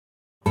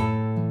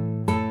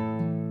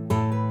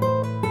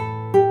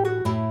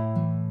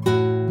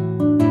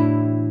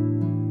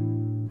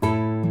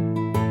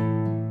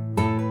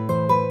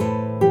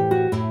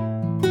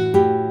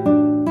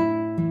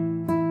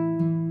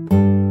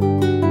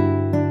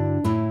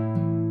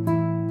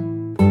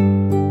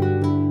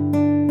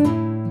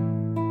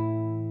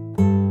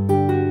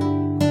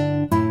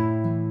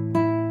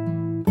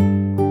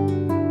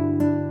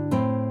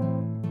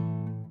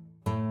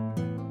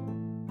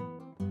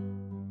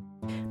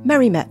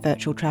Merry met,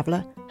 virtual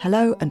traveller.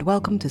 Hello and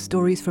welcome to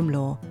Stories from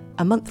Lore,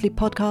 a monthly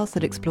podcast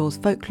that explores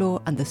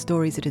folklore and the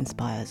stories it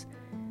inspires.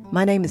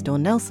 My name is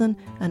Dawn Nelson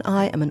and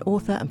I am an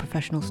author and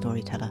professional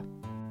storyteller.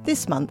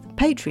 This month,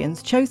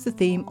 Patreons chose the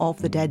theme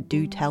of The Dead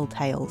Do Tell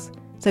Tales.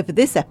 So for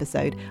this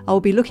episode, I will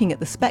be looking at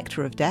the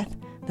spectre of death,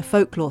 the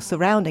folklore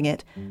surrounding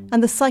it,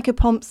 and the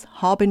psychopomps,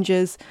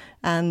 harbingers,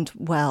 and,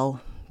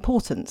 well,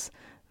 portents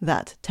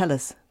that tell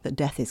us that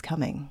death is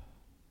coming.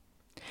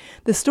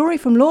 The story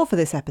from Lore for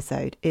this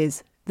episode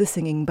is The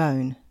Singing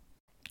Bone.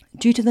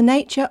 Due to the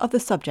nature of the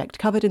subject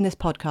covered in this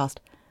podcast,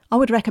 I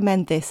would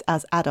recommend this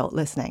as adult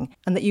listening,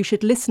 and that you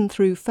should listen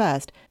through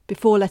first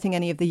before letting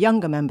any of the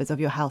younger members of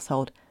your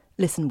household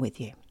listen with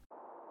you.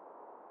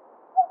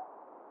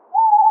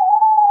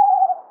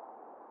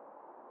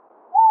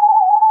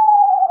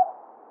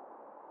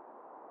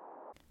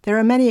 There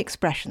are many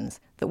expressions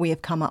that we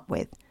have come up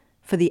with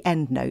for the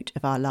end note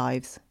of our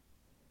lives.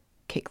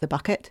 Kick the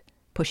bucket,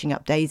 pushing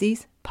up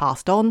daisies,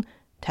 passed on,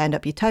 turned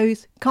up your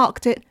toes,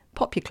 carked it,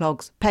 pop your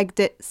clogs, pegged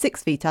it,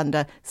 6 feet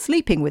under,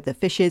 sleeping with the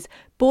fishes,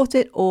 bought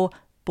it or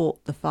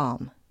bought the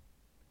farm.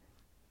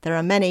 There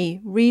are many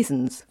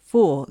reasons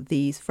for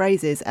these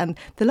phrases, and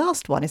the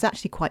last one is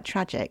actually quite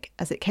tragic,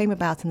 as it came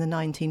about in the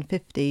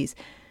 1950s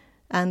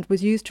and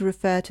was used to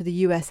refer to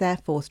the US Air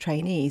Force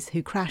trainees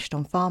who crashed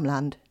on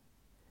farmland.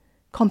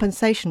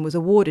 Compensation was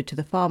awarded to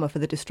the farmer for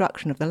the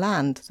destruction of the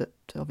land that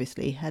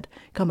obviously had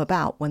come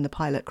about when the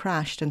pilot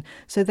crashed, and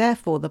so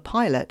therefore the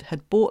pilot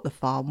had bought the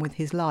farm with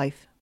his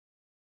life.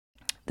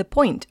 The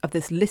point of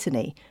this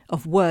litany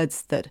of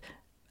words that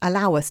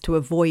allow us to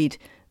avoid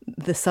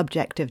the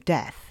subject of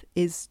death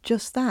is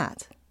just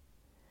that.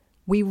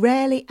 We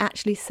rarely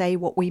actually say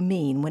what we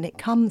mean when it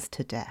comes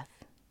to death.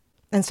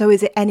 And so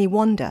is it any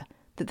wonder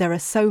that there are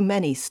so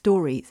many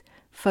stories,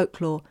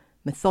 folklore,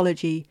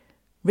 mythology,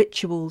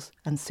 rituals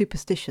and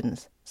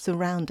superstitions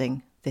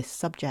surrounding this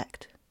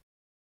subject.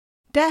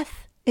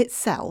 Death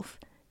itself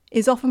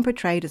is often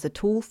portrayed as a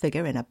tall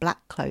figure in a black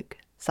cloak,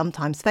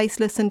 sometimes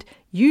faceless and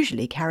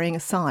usually carrying a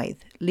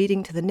scythe,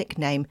 leading to the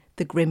nickname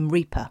the Grim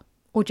Reaper,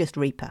 or just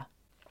Reaper.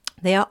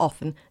 They are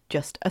often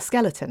just a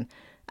skeleton,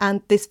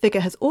 and this figure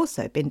has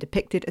also been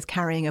depicted as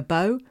carrying a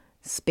bow,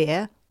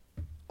 spear,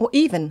 or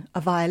even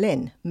a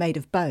violin made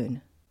of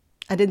bone,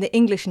 and in the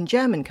English and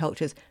German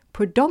cultures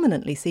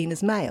predominantly seen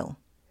as male.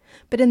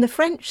 But in the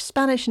French,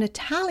 Spanish and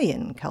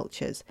Italian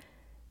cultures,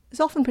 it's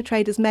often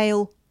portrayed as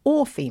male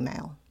or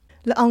female.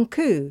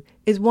 L'Ankou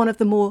is one of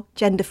the more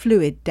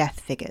gender-fluid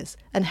death figures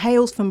and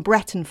hails from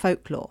Breton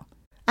folklore.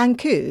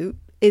 Ankou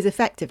is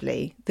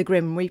effectively the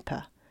Grim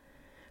Reaper.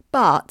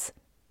 But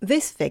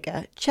this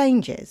figure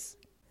changes,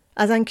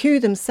 as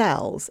Ankou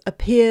themselves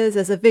appears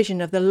as a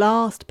vision of the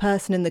last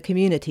person in the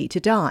community to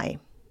die.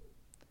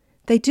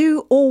 They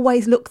do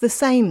always look the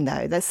same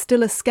though, they're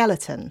still a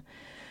skeleton,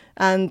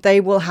 and they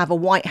will have a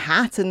white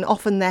hat and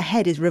often their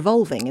head is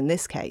revolving in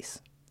this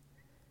case.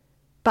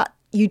 But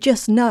you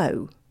just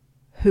know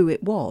who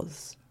it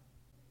was.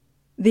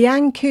 The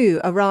Ankou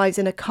arrives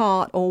in a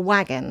cart or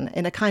wagon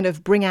in a kind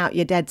of bring out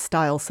your dead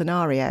style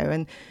scenario,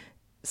 and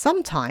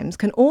sometimes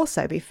can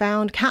also be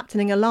found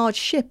captaining a large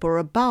ship or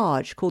a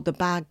barge called the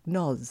Bag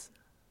Noz.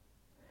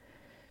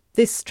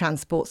 This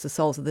transports the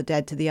souls of the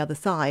dead to the other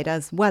side,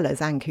 as well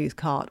as Ankou's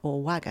cart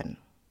or wagon.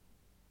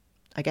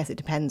 I guess it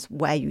depends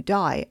where you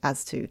die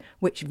as to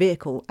which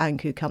vehicle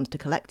Ankou comes to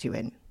collect you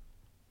in.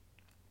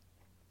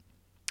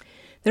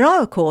 There are,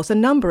 of course, a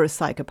number of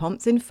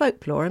psychopomps in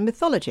folklore and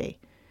mythology.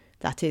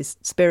 That is,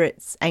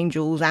 spirits,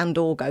 angels and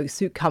or ghosts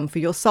who come for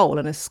your soul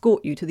and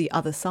escort you to the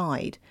other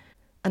side.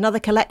 Another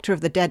collector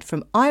of the dead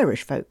from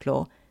Irish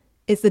folklore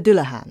is the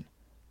Dullahan.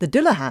 The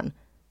Dullahan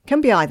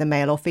can be either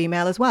male or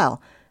female as well,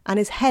 and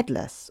is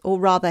headless, or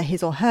rather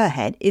his or her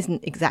head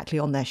isn't exactly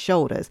on their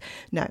shoulders.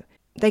 No,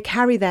 they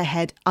carry their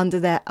head under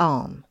their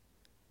arm,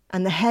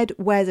 and the head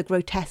wears a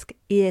grotesque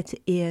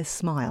ear-to-ear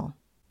smile.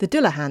 The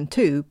Dullahan,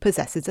 too,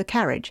 possesses a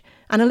carriage,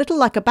 and a little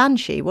like a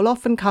banshee will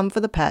often come for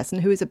the person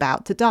who is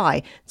about to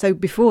die, so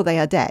before they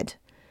are dead,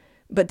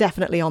 but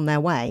definitely on their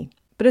way.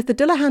 But if the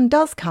Dullahan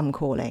does come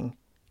calling,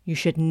 you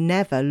should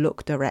never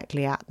look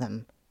directly at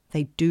them.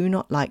 They do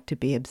not like to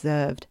be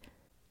observed,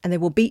 and they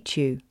will beat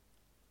you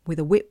with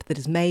a whip that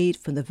is made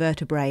from the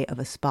vertebrae of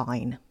a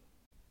spine.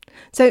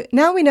 So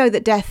now we know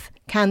that death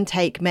can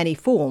take many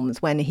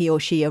forms when he or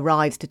she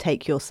arrives to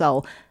take your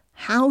soul.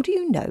 How do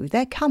you know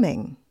they're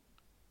coming?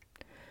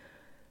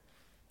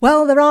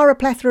 Well, there are a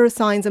plethora of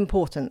signs and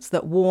portents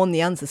that warn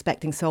the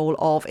unsuspecting soul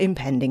of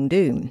impending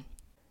doom.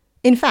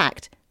 In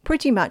fact,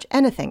 pretty much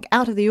anything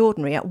out of the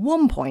ordinary at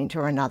one point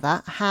or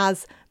another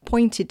has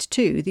pointed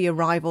to the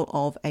arrival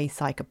of a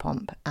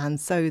psychopomp, and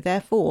so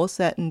therefore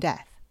certain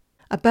death.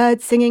 A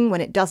bird singing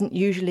when it doesn't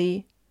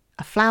usually,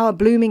 a flower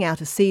blooming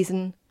out of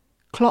season,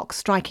 clocks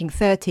striking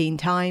 13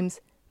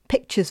 times,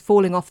 pictures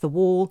falling off the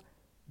wall,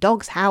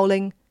 dogs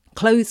howling,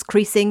 clothes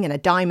creasing in a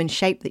diamond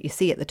shape that you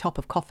see at the top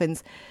of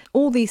coffins.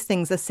 All these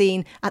things are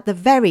seen at the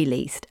very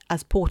least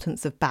as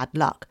portents of bad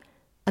luck,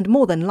 and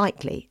more than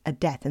likely a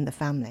death in the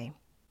family.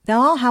 There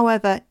are,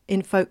 however,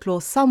 in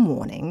folklore some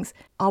warnings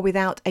are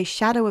without a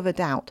shadow of a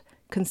doubt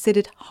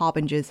considered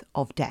harbingers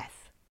of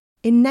death.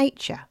 In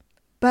nature,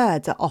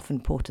 birds are often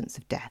portents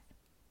of death.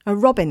 A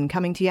robin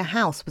coming to your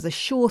house was a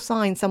sure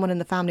sign someone in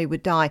the family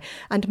would die,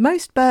 and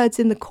most birds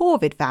in the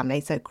corvid family,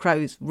 so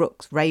crows,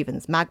 rooks,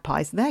 ravens,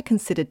 magpies, they're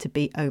considered to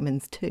be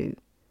omens too.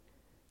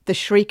 The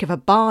shriek of a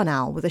barn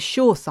owl was a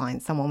sure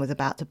sign someone was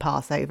about to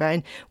pass over,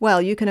 and,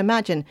 well, you can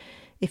imagine,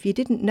 if you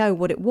didn't know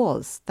what it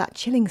was, that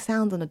chilling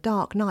sound on a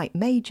dark night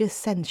may just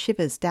send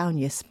shivers down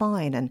your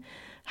spine and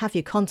have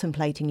you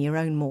contemplating your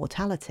own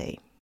mortality.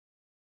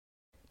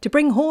 To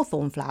bring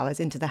hawthorn flowers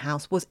into the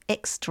house was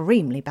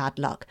extremely bad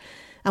luck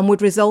and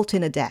would result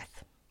in a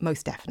death,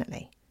 most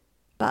definitely.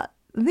 But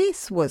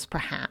this was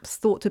perhaps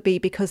thought to be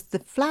because the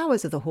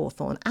flowers of the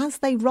hawthorn, as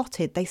they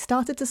rotted, they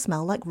started to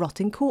smell like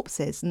rotting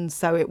corpses, and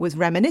so it was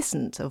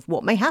reminiscent of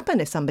what may happen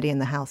if somebody in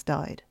the house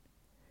died.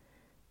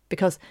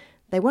 Because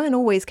they weren't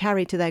always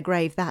carried to their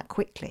grave that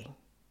quickly.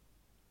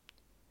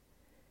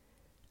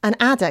 An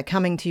adder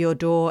coming to your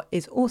door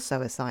is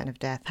also a sign of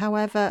death.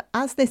 However,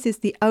 as this is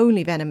the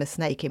only venomous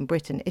snake in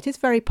Britain, it is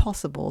very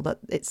possible that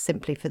it's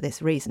simply for this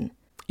reason.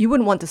 You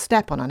wouldn't want to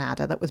step on an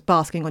adder that was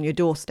basking on your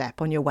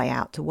doorstep on your way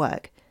out to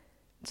work.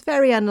 It's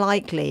very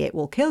unlikely it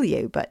will kill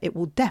you, but it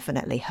will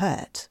definitely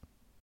hurt.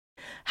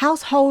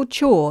 Household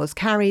chores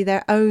carry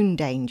their own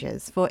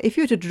dangers, for if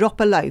you were to drop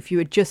a loaf you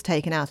had just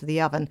taken out of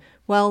the oven,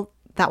 well,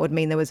 that would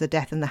mean there was a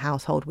death in the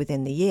household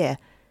within the year.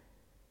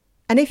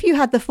 And if you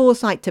had the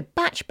foresight to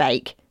batch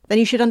bake, then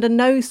you should under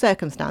no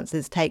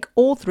circumstances take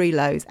all 3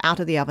 loaves out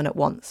of the oven at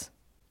once.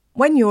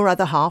 When your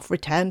other half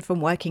return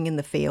from working in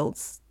the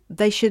fields,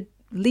 they should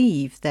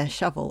leave their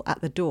shovel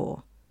at the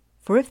door,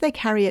 for if they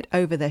carry it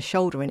over their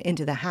shoulder and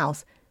into the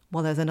house,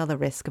 well, there's another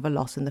risk of a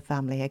loss in the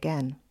family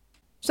again.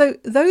 So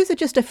those are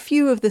just a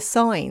few of the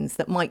signs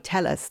that might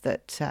tell us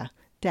that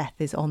death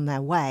is on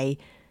their way.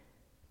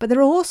 But there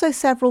are also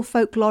several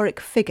folkloric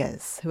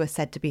figures who are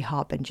said to be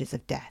harbingers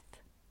of death.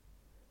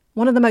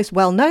 One of the most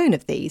well-known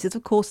of these is,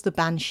 of course, the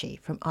banshee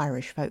from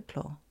Irish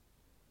folklore.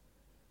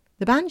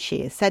 The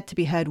banshee is said to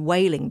be heard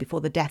wailing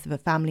before the death of a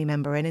family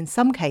member, and in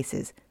some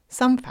cases,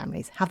 some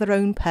families have their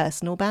own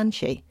personal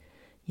banshee.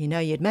 You know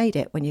you'd made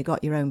it when you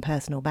got your own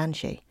personal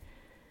banshee.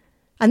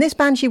 And this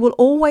banshee will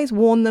always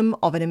warn them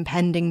of an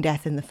impending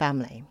death in the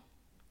family.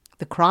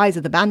 The cries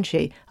of the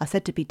banshee are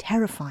said to be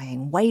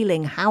terrifying,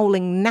 wailing,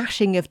 howling,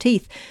 gnashing of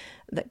teeth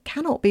that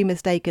cannot be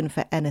mistaken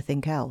for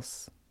anything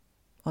else.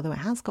 Although it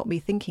has got me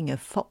thinking of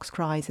fox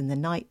cries in the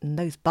night and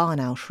those barn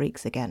owl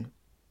shrieks again.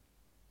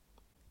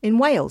 In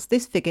Wales,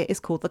 this figure is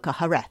called the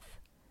Cyhyraeth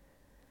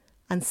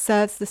and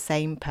serves the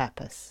same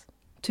purpose,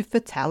 to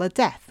foretell a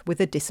death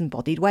with a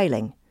disembodied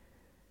wailing.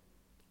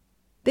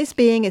 This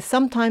being is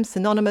sometimes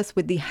synonymous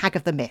with the Hag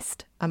of the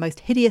Mist, a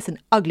most hideous and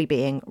ugly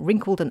being,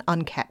 wrinkled and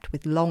unkempt,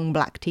 with long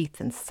black teeth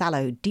and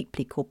sallow,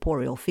 deeply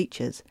corporeal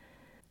features.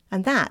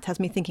 And that has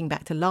me thinking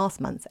back to last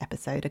month's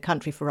episode, A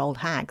Country for Old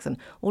Hags, and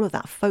all of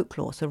that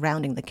folklore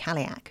surrounding the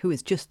Cailleach, who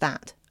is just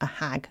that, a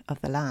hag of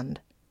the land.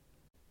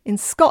 In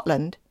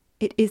Scotland,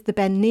 it is the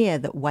Ben Near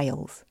that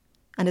wails,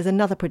 and is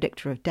another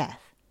predictor of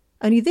death.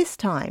 Only this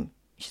time,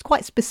 she's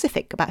quite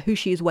specific about who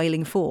she is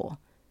wailing for.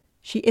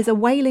 She is a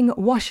wailing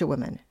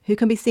washerwoman who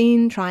can be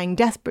seen trying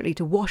desperately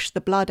to wash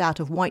the blood out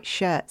of white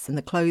shirts and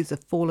the clothes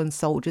of fallen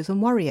soldiers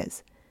and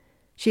warriors.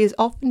 She is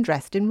often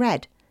dressed in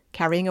red,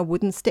 carrying a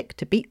wooden stick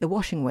to beat the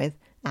washing with,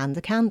 and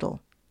a candle.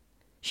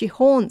 She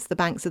haunts the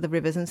banks of the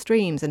rivers and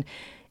streams, and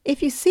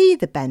if you see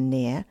the Ben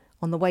Near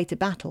on the way to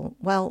battle,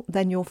 well,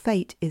 then your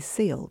fate is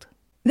sealed.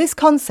 This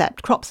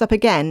concept crops up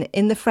again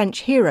in the French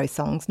hero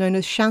songs known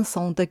as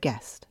chansons de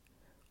guerre,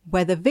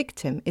 where the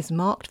victim is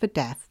marked for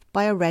death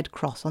by a red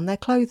cross on their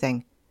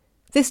clothing.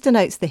 This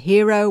denotes the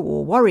hero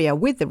or warrior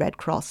with the red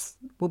cross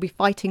will be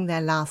fighting their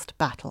last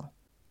battle.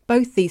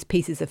 Both these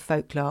pieces of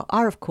folklore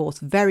are, of course,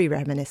 very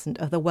reminiscent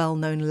of the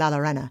well-known La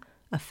Llorona,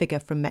 a figure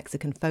from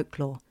Mexican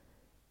folklore.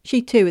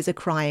 She too is a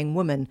crying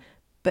woman,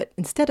 but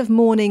instead of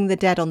mourning the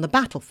dead on the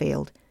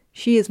battlefield,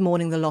 she is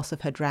mourning the loss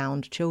of her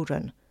drowned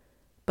children.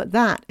 But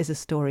that is a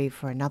story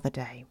for another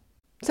day.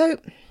 So,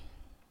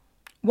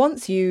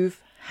 once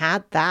you've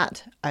had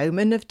that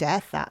omen of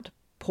death, that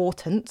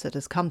portent that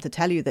has come to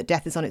tell you that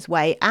death is on its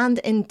way, and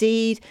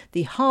indeed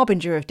the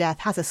harbinger of death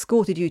has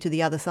escorted you to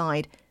the other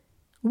side,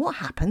 what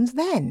happens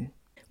then?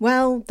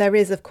 Well, there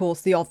is, of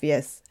course, the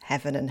obvious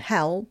heaven and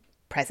hell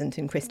present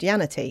in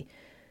Christianity.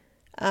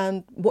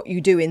 And what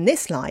you do in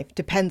this life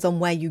depends on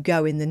where you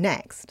go in the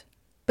next.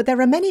 But there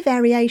are many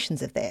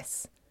variations of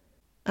this.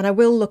 And I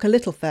will look a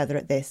little further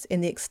at this in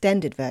the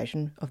extended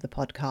version of the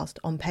podcast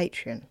on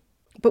Patreon.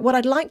 But what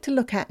I'd like to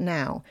look at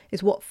now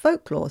is what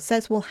folklore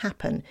says will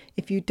happen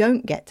if you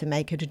don't get to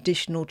make a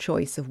traditional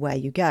choice of where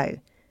you go.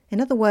 In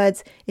other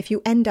words, if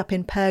you end up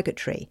in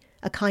purgatory,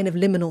 a kind of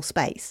liminal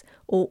space,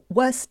 or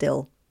worse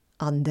still,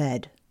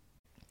 undead.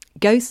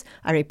 Ghosts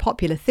are a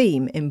popular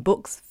theme in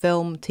books,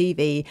 film,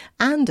 TV,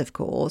 and of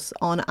course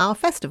on our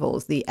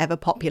festivals, the ever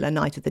popular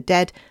Night of the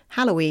Dead,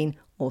 Halloween,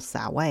 or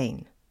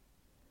Samhain.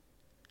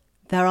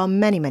 There are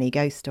many, many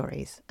ghost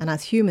stories, and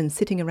as humans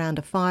sitting around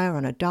a fire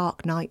on a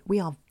dark night, we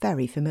are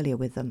very familiar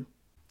with them.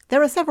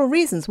 There are several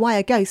reasons why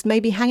a ghost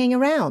may be hanging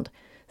around.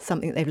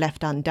 Something they've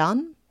left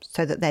undone,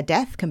 so that their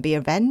death can be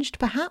avenged,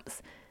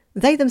 perhaps.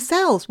 They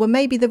themselves were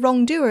maybe the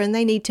wrongdoer and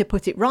they need to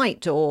put it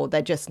right, or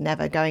they're just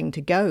never going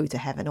to go to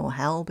heaven or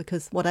hell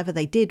because whatever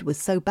they did was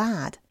so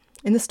bad.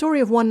 In the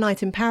story of One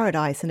Night in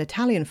Paradise, an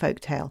Italian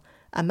folktale,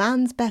 a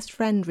man's best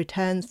friend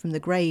returns from the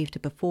grave to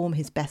perform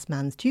his best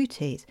man's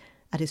duties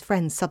at his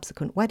friend's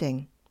subsequent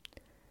wedding.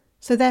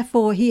 So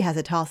therefore he has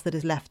a task that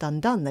is left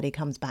undone that he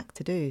comes back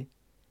to do.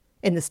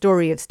 In the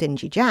story of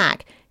Stingy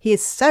Jack, he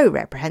is so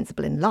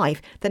reprehensible in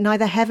life that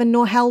neither heaven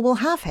nor hell will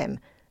have him,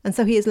 and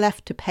so he is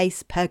left to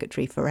pace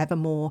purgatory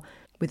forevermore,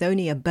 with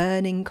only a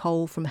burning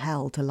coal from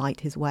hell to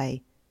light his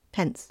way.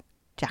 Hence,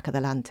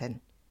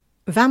 Jack-o'-the-lantern.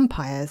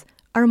 Vampires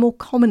are a more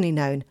commonly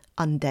known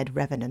undead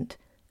revenant,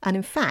 and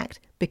in fact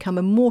become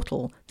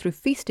immortal through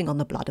feasting on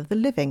the blood of the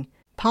living,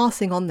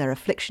 passing on their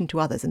affliction to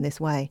others in this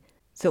way.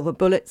 Silver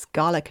bullets,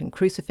 garlic and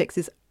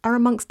crucifixes are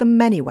amongst the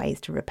many ways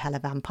to repel a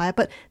vampire,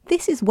 but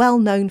this is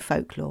well-known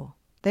folklore.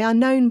 They are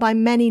known by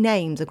many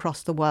names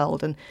across the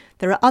world, and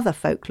there are other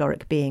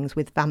folkloric beings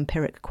with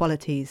vampiric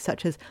qualities,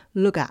 such as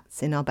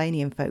Lugats in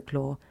Albanian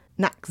folklore,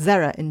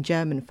 Nakzera in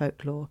German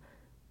folklore.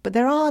 But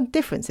there are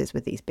differences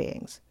with these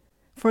beings.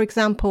 For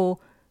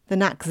example, the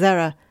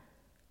Nakzera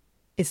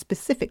is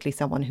specifically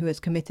someone who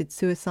has committed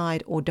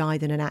suicide or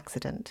died in an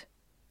accident.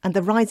 And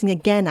the rising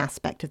again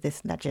aspect of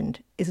this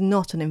legend is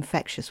not an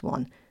infectious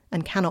one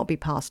and cannot be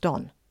passed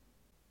on.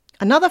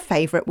 Another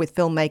favourite with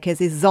filmmakers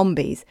is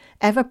zombies,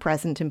 ever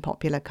present in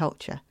popular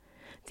culture.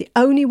 The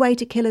only way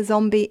to kill a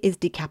zombie is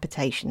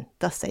decapitation,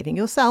 thus saving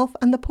yourself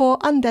and the poor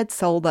undead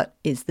soul that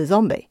is the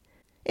zombie.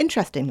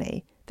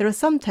 Interestingly, there are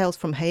some tales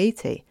from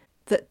Haiti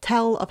that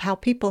tell of how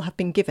people have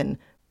been given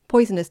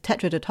poisonous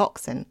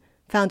tetrodotoxin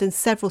found in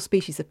several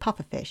species of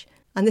pufferfish,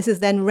 and this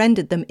has then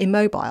rendered them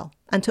immobile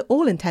and to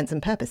all intents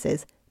and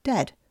purposes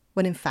dead,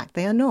 when in fact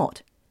they are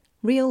not.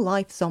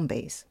 Real-life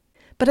zombies.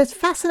 But as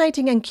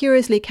fascinating and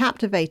curiously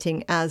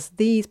captivating as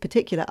these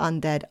particular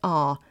undead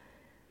are,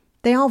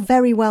 they are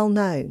very well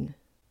known.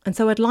 And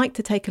so I'd like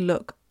to take a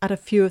look at a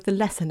few of the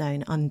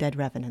lesser-known undead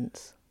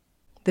revenants.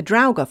 The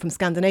Draugr from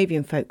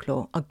Scandinavian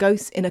folklore are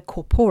ghosts in a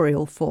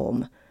corporeal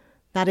form.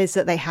 That is,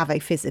 that they have a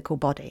physical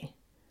body.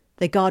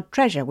 They guard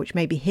treasure which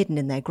may be hidden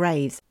in their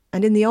graves,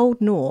 and in the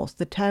Old Norse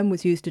the term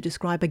was used to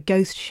describe a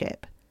ghost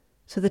ship.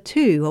 So the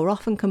two are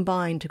often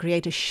combined to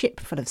create a ship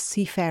full of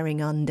seafaring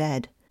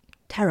undead.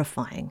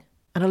 Terrifying,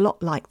 and a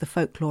lot like the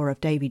folklore of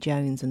Davy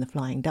Jones and the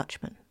Flying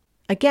Dutchman.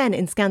 Again,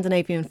 in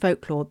Scandinavian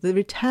folklore, the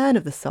return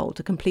of the soul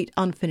to complete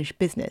unfinished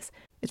business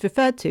is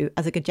referred to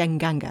as a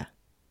genganga.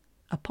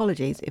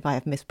 Apologies if I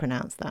have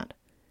mispronounced that.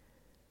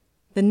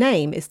 The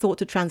name is thought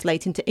to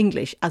translate into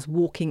English as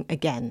walking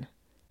again.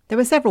 There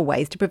are several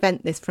ways to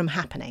prevent this from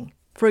happening.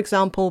 For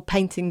example,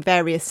 painting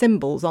various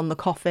symbols on the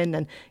coffin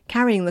and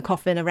carrying the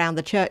coffin around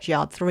the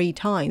churchyard 3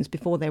 times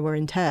before they were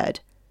interred.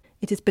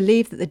 It is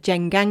believed that the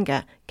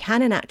genganga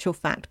can in actual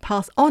fact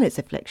pass on its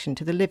affliction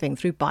to the living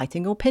through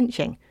biting or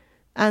pinching.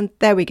 And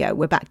there we go,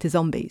 we're back to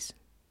zombies.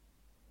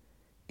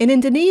 In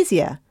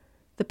Indonesia,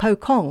 the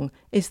pocong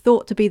is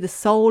thought to be the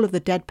soul of the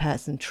dead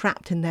person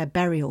trapped in their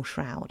burial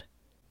shroud.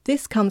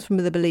 This comes from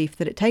the belief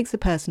that it takes a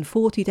person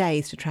 40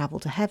 days to travel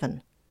to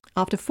heaven.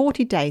 After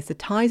 40 days, the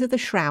ties of the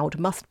shroud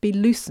must be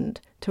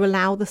loosened to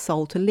allow the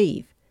soul to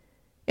leave.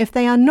 If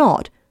they are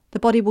not, the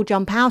body will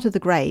jump out of the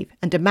grave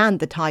and demand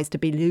the ties to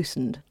be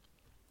loosened.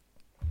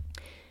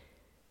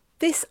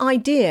 This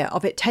idea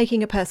of it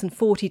taking a person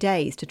 40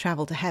 days to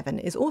travel to heaven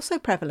is also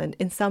prevalent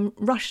in some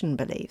Russian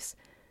beliefs,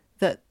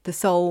 that the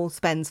soul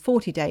spends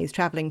 40 days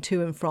travelling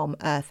to and from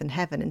earth and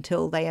heaven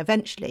until they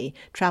eventually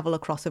travel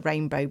across a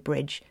rainbow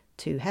bridge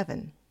to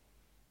heaven.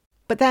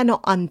 But they're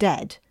not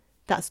undead.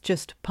 That's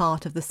just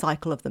part of the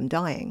cycle of them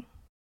dying.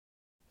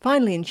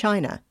 Finally, in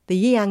China,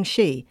 the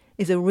Yiangshi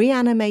is a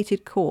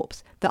reanimated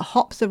corpse that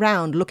hops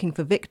around looking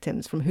for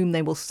victims from whom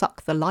they will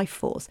suck the life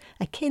force,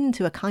 akin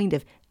to a kind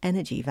of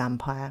energy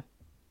vampire.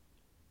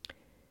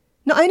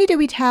 Not only do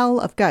we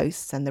tell of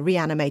ghosts and the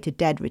reanimated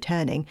dead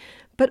returning,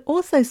 but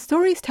also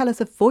stories tell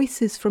us of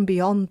voices from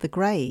beyond the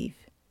grave.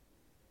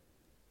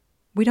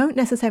 We don't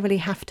necessarily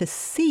have to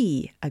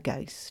see a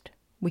ghost.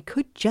 We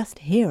could just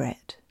hear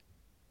it.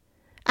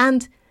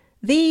 And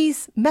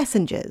these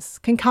messengers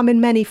can come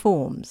in many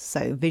forms,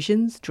 so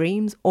visions,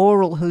 dreams,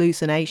 oral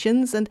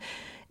hallucinations, and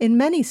in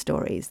many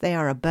stories they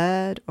are a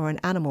bird or an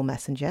animal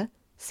messenger,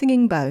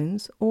 singing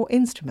bones or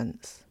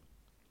instruments.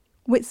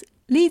 Which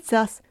leads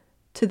us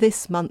to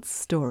this month's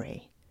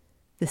story,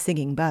 The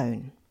Singing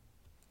Bone.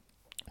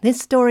 This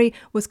story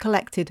was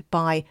collected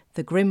by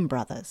the Grimm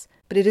brothers,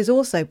 but it is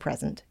also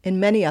present in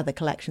many other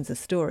collections of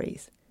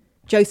stories.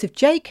 Joseph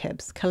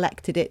Jacobs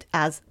collected it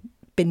as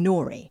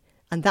Binori,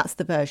 and that's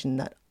the version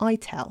that I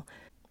tell.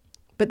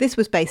 But this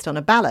was based on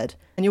a ballad,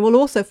 and you will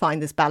also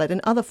find this ballad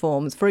in other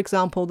forms, for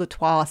example, the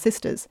Trois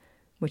Sisters,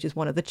 which is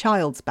one of the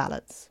child's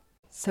ballads.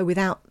 So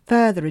without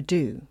further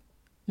ado,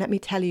 let me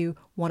tell you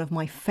one of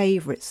my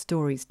favourite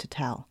stories to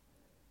tell,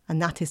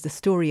 and that is the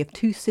story of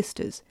two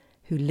sisters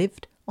who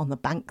lived on the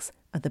banks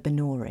of the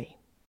Binori.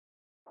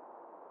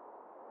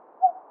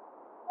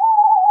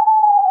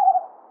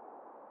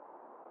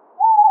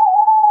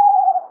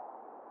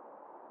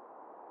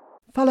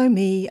 Follow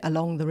me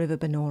along the river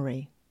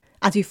Binori.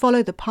 As you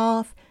follow the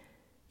path,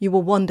 you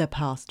will wander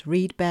past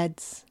reed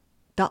beds,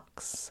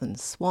 ducks and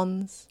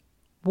swans,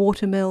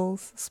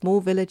 watermills,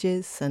 small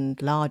villages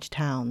and large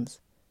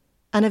towns.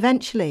 And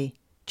eventually,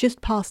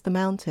 just past the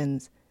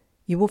mountains,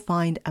 you will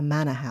find a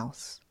manor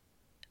house.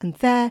 And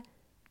there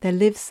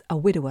lives a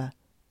widower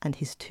and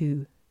his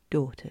two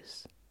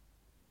daughters.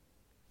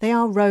 They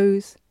are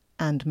Rose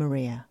and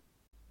Maria.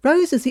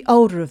 Rose is the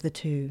older of the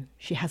two.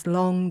 She has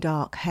long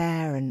dark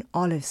hair and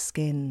olive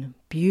skin,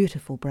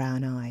 beautiful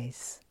brown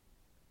eyes.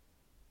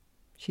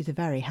 She's a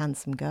very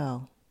handsome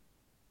girl.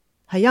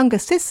 Her younger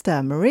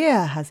sister,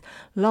 Maria, has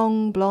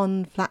long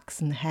blonde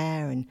flaxen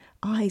hair and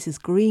eyes as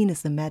green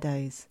as the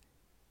meadows.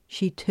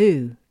 She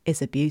too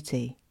is a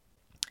beauty.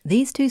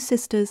 These two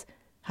sisters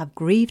have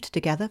grieved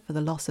together for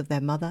the loss of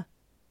their mother.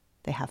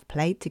 They have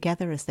played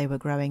together as they were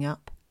growing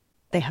up.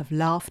 They have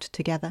laughed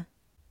together.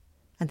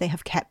 And they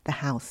have kept the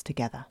house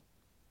together.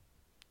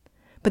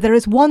 But there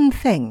is one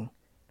thing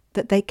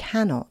that they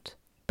cannot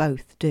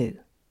both do,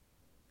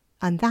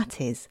 and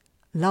that is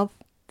love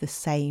the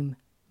same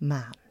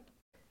man.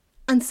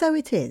 And so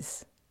it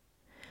is,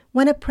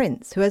 when a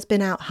prince who has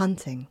been out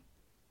hunting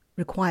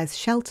requires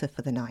shelter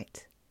for the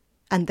night,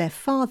 and their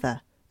father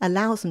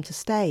allows them to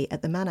stay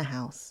at the manor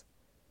house,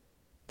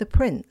 the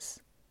prince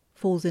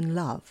falls in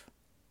love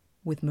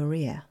with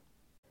Maria.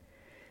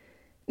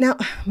 Now,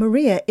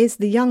 Maria is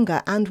the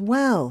younger, and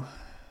well,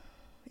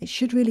 it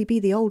should really be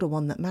the older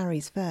one that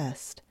marries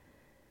first.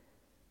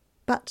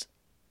 But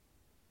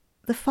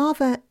the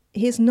father,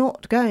 he is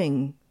not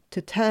going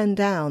to turn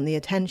down the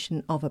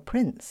attention of a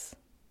prince.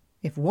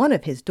 If one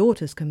of his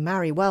daughters can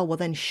marry well,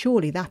 then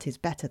surely that is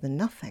better than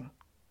nothing.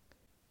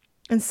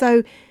 And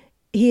so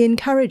he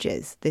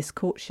encourages this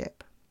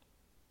courtship.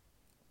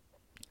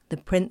 The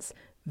prince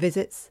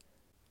visits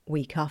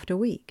week after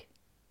week.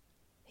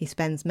 He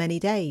spends many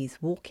days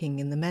walking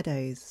in the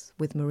meadows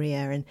with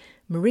Maria, and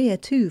Maria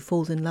too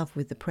falls in love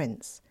with the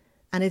prince,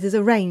 and it is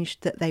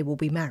arranged that they will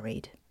be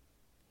married.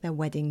 Their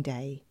wedding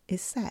day is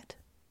set.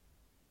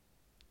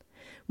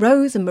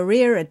 Rose and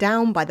Maria are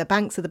down by the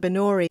banks of the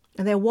Binori,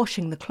 and they're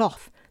washing the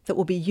cloth that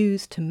will be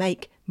used to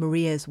make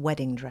Maria's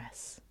wedding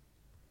dress.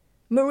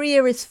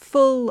 Maria is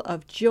full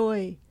of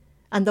joy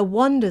and the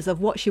wonders of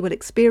what she will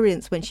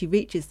experience when she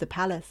reaches the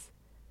palace.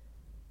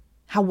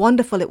 How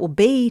wonderful it will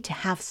be to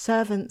have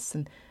servants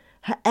and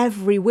her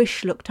every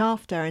wish looked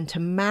after, and to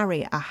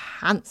marry a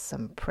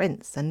handsome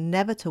prince and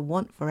never to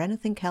want for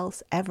anything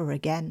else ever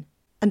again.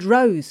 And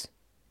Rose,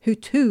 who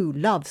too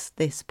loves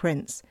this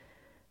prince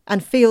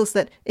and feels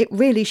that it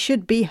really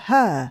should be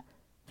her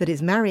that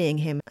is marrying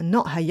him and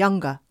not her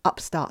younger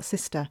upstart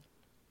sister.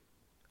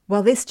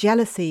 Well, this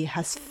jealousy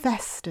has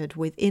festered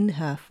within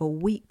her for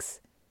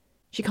weeks.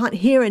 She can't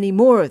hear any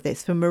more of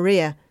this from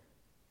Maria.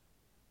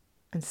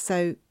 And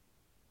so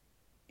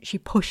she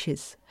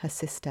pushes her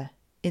sister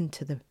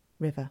into the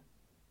river.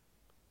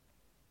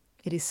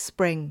 It is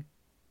spring.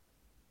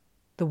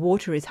 The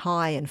water is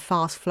high and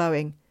fast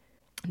flowing,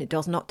 and it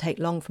does not take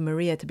long for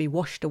Maria to be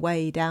washed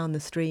away down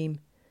the stream.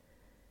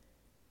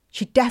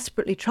 She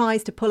desperately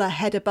tries to pull her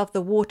head above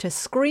the water,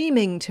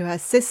 screaming to her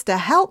sister,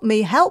 "Help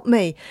me, help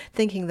me,"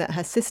 thinking that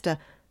her sister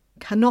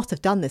cannot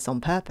have done this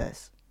on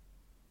purpose.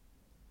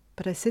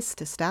 But her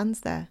sister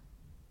stands there,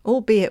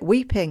 albeit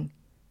weeping.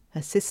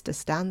 Her sister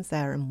stands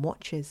there and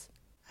watches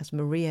as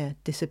Maria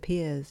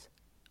disappears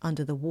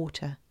under the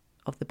water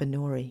of the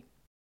Binori.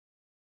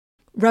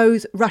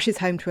 Rose rushes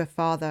home to her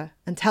father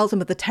and tells him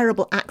of the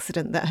terrible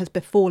accident that has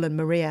befallen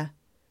Maria.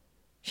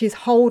 She is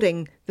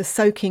holding the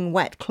soaking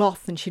wet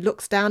cloth, and she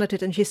looks down at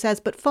it and she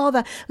says, "But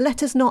father,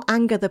 let us not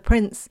anger the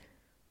prince.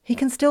 He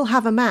can still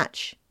have a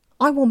match.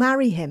 I will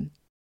marry him."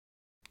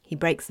 He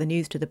breaks the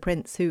news to the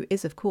prince, who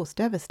is of course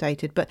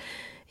devastated, but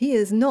he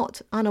is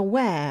not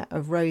unaware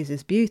of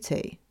Rose's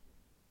beauty.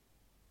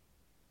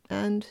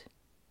 And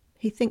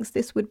he thinks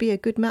this would be a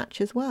good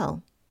match as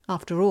well.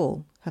 After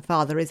all, her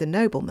father is a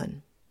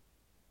nobleman.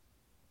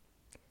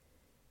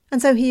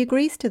 And so he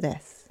agrees to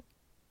this.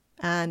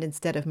 And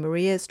instead of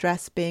Maria's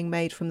dress being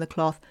made from the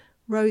cloth,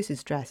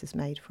 Rose's dress is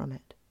made from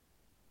it.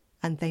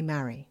 And they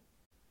marry.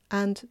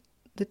 And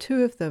the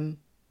two of them,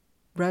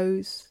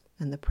 Rose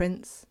and the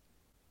prince,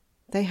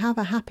 they have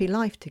a happy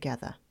life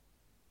together.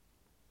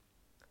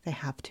 They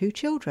have 2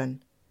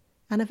 children,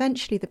 and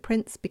eventually the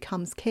prince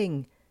becomes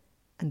king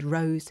and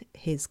Rose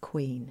his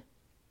queen.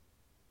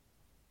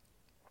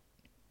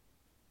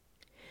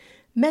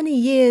 Many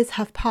years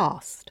have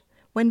passed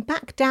when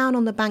back down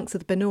on the banks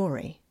of the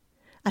Binori,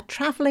 a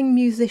travelling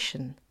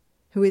musician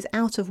who is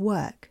out of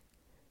work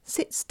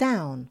sits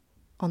down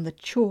on the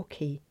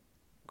chalky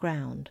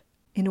ground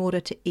in order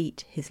to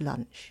eat his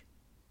lunch.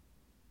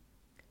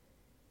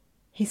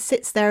 He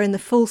sits there in the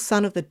full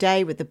sun of the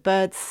day with the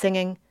birds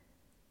singing.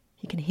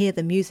 He can hear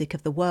the music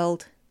of the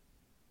world,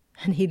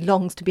 and he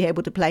longs to be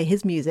able to play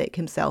his music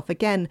himself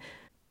again,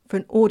 for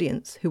an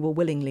audience who will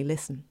willingly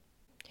listen.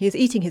 He is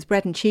eating his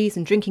bread and cheese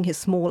and drinking his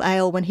small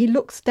ale when he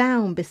looks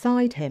down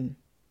beside him.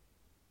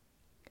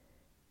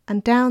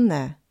 And down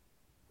there,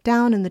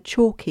 down in the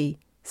chalky,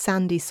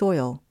 sandy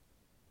soil,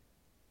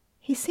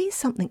 he sees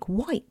something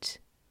white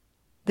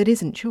that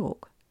isn't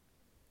chalk.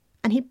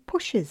 And he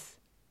pushes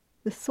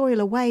the soil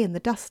away and the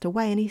dust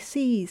away, and he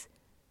sees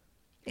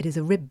it is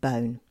a rib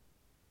bone.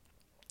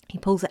 He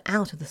pulls it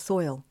out of the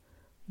soil.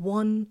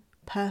 One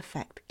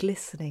perfect,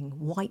 glistening,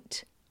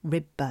 white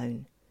rib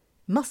bone.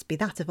 Must be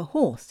that of a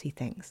horse, he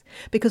thinks,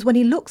 because when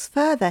he looks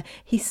further,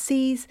 he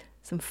sees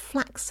some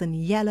flaxen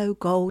yellow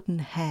golden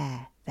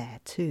hair there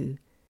too.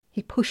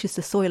 He pushes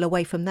the soil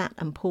away from that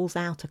and pulls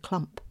out a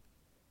clump.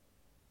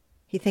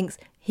 He thinks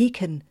he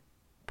can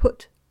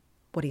put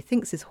what he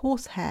thinks is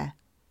horsehair,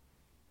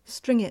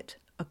 string it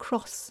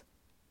across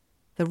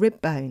the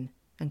rib bone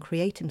and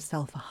create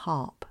himself a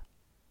harp,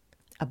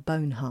 a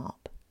bone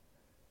harp.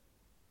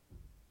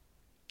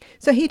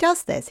 So he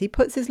does this. He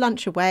puts his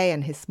lunch away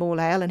and his small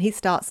ale and he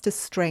starts to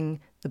string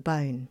the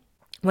bone.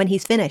 When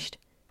he's finished,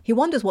 he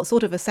wonders what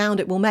sort of a sound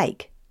it will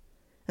make.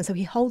 And so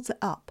he holds it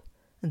up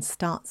and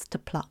starts to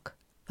pluck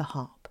the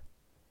harp.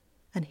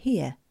 And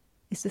here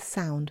is the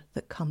sound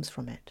that comes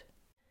from it.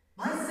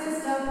 My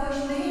sister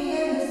pushed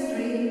me in the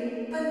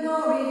street,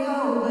 Benori,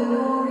 oh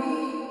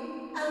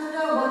Benori, and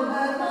no one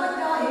heard my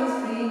dying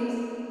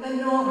screams,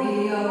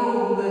 Benori,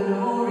 oh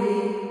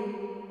Benori.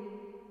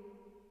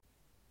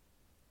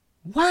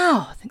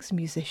 Wow, thinks the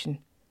musician.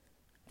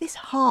 This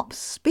harp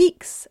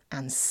speaks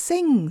and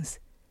sings.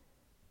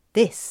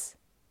 This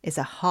is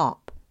a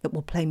harp that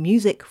will play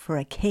music for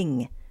a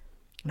king,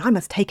 and I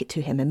must take it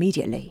to him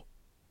immediately.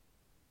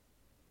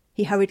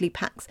 He hurriedly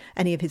packs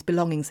any of his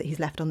belongings that he's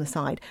left on the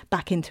side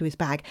back into his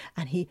bag,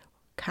 and he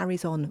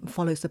carries on and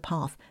follows the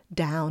path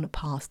down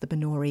past the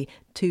Benori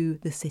to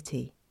the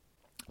city,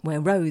 where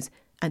Rose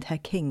and her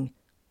king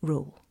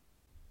rule.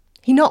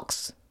 He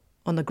knocks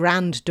on the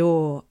grand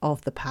door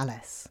of the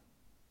palace.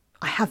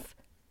 I have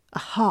a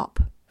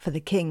harp for the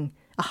king,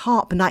 a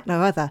harp like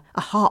no other,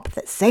 a harp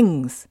that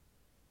sings.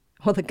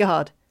 Well, the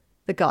guard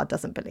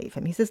doesn't believe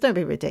him. He says, don't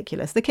be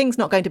ridiculous. The king's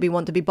not going to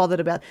be bothered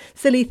about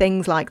silly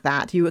things like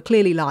that. You are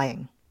clearly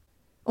lying.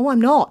 Oh, I'm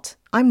not.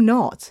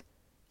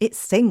 It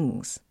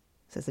sings,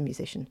 says the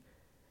musician.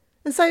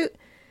 And so,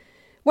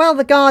 well,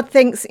 the guard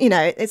thinks,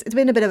 it's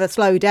been a bit of a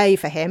slow day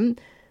for him.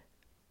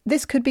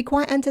 This could be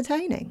quite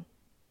entertaining.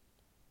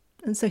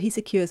 And so he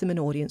secures him an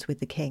audience with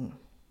the king.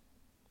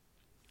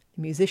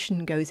 The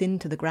musician goes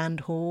into the grand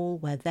hall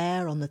where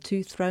there on the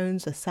two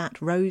thrones are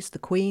sat Rose the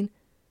queen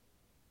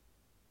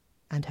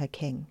and her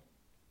king.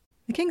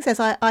 The king says,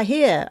 I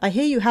hear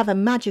you have a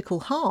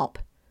magical harp.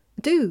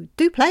 Do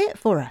play it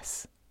for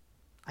us.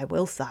 I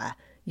will, sire.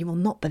 You will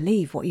not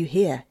believe what you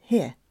hear.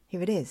 Here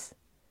it is.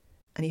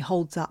 And he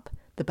holds up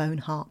the bone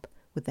harp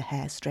with the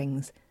hair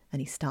strings and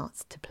he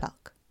starts to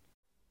pluck.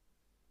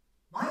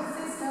 My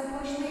sister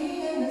pushed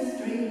me in the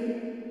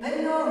street,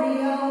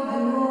 Benori, oh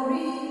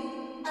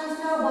Benori, and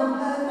no one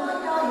heard my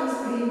dying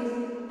screams,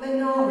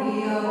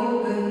 Benori,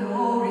 oh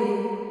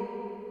Benori.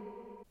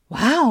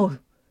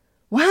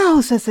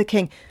 Wow, says the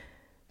king.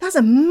 That's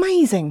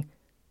amazing.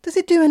 Does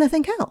it do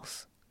anything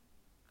else?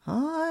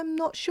 I'm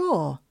not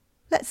sure.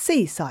 Let's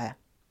see, sire.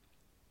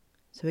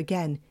 So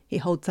again he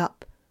holds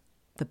up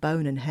the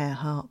bone and hair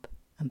harp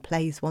and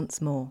plays once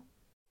more.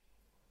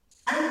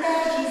 And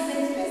there she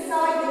sits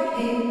beside the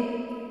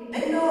king,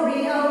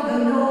 Benori, oh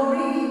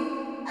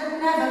Benori,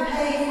 and never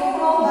paid for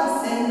all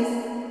her sins,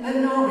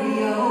 Benori,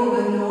 oh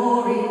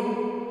Benori.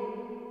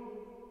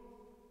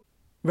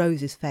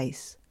 Rose's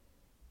face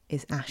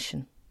is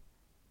ashen.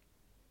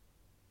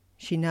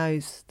 She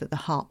knows that the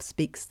harp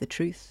speaks the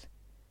truth,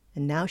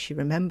 and now she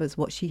remembers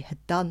what she had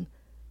done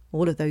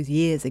all of those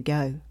years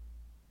ago.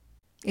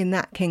 In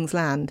that king's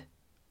land,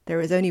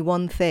 there is only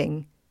one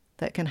thing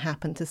that can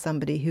happen to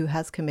somebody who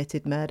has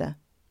committed murder,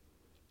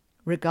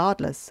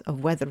 regardless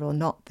of whether or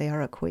not they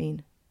are a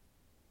queen.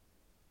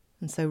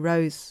 And so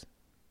Rose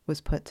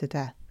was put to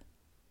death.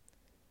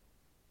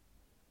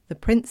 The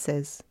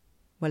princes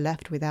were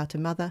left without a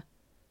mother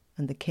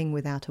and the king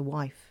without a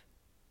wife.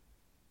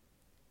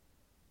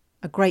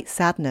 A great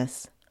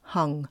sadness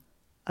hung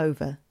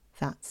over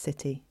that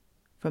city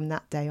from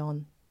that day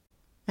on.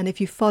 And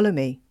if you follow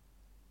me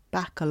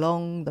back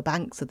along the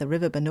banks of the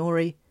river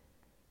Benori,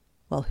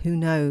 well, who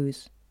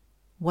knows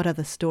what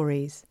other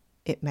stories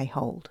it may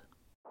hold.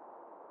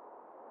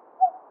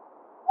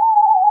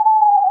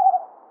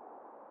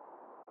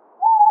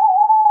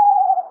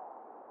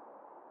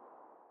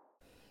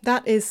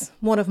 That is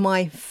one of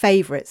my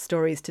favourite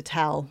stories to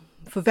tell.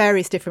 For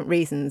various different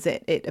reasons,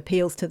 it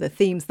appeals to the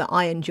themes that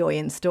I enjoy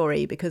in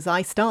story, because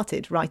I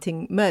started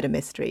writing murder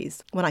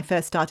mysteries when I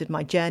first started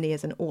my journey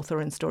as an author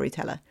and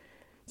storyteller.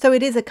 So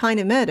it is a kind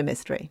of murder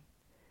mystery.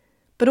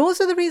 But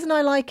also the reason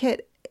I like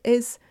it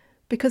is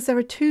because there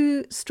are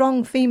two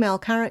strong female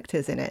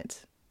characters in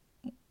it,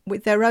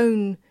 with their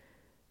own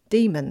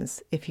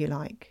demons, if you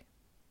like.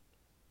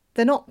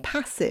 They're not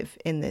passive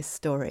in this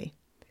story.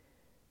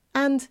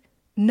 And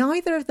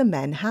neither of the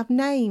men have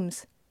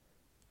names.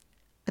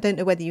 I don't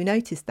know whether you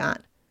noticed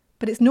that,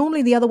 but it's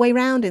normally the other way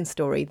round in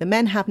story. The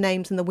men have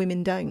names and the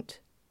women don't.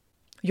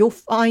 You'll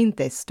find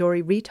this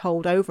story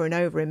retold over and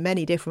over in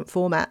many different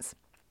formats.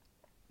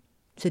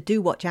 So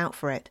do watch out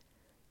for it,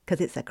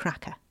 because it's a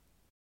cracker.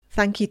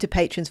 Thank you to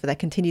patrons for their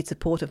continued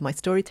support of my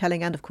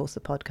storytelling and, of course, the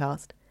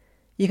podcast.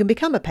 You can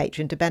become a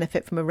patron to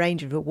benefit from a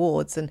range of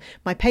rewards, and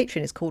my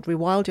Patreon is called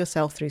Rewild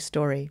Yourself Through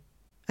Story.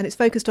 And it's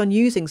focused on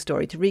using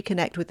story to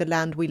reconnect with the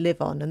land we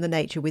live on and the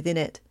nature within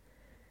it.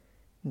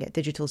 You can get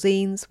digital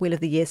zines, Wheel of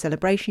the Year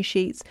celebration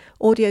sheets,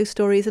 audio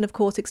stories, and, of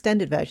course,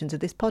 extended versions of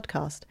this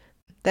podcast.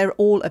 They're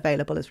all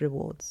available as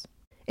rewards.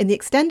 In the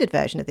extended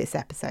version of this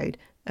episode,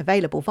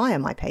 available via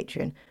my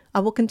Patreon,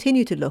 I will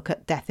continue to look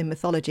at death in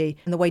mythology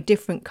and the way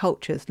different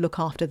cultures look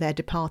after their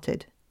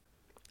departed.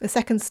 The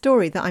second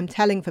story that I'm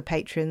telling for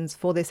patrons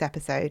for this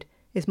episode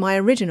is my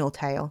original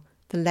tale,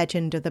 The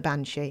Legend of the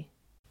Banshee.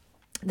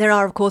 There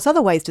are, of course,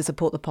 other ways to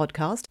support the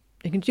podcast.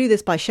 You can do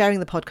this by sharing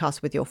the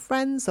podcast with your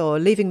friends or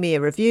leaving me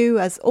a review,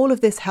 as all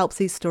of this helps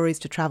these stories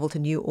to travel to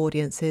new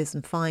audiences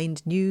and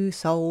find new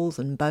souls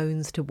and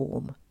bones to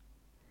warm.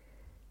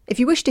 If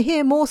you wish to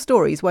hear more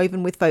stories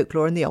woven with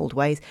folklore in the old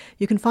ways,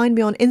 you can find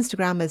me on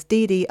Instagram as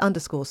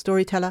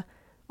dd_storyteller,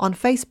 on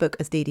Facebook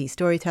as dd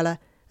storyteller,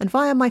 and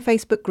via my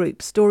Facebook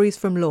group Stories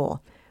from Lore,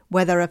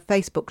 where there are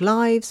Facebook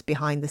Lives,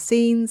 behind the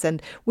scenes,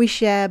 and we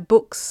share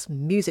books,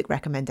 music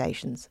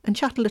recommendations, and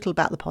chat a little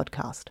about the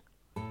podcast.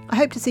 I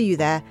hope to see you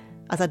there,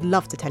 as I'd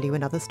love to tell you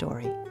another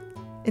story.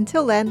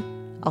 Until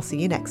then, I'll see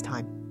you next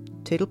time.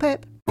 Toodle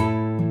pip.